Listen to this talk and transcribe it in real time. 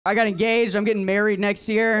I got engaged. I'm getting married next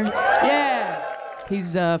year. Yeah.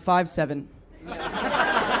 He's 5'7".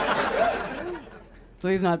 So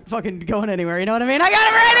he's not fucking going anywhere, you know what I mean? I got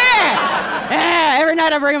him right here! Yeah, every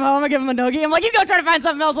night I bring him home, I give him a noogie. I'm like, you go try to find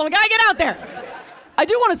something else, little guy, get out there! I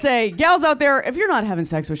do want to say, gals out there, if you're not having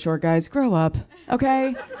sex with short guys, grow up,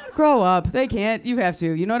 okay? Grow up. They can't. You have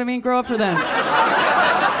to. You know what I mean? Grow up for them.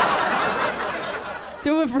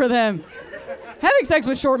 Do it for them. Having sex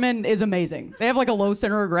with short men is amazing. They have like a low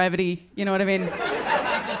center of gravity, you know what I mean?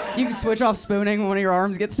 You can switch off spooning when one of your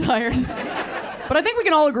arms gets tired. But I think we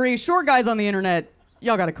can all agree, short guys on the internet,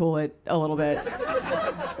 y'all gotta cool it a little bit.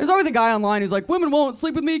 There's always a guy online who's like, women won't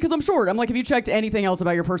sleep with me because I'm short. I'm like, have you checked anything else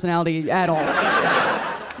about your personality at all?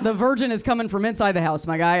 The virgin is coming from inside the house,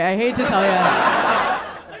 my guy. I hate to tell you.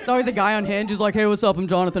 There's always a guy on Hinge who's like, hey, what's up? I'm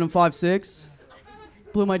Jonathan. I'm 5'6".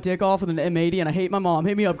 Blew my dick off with an M80 and I hate my mom.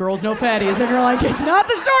 Hit me up, girls. No fatties. And you're like, it's not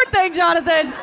the short thing, Jonathan.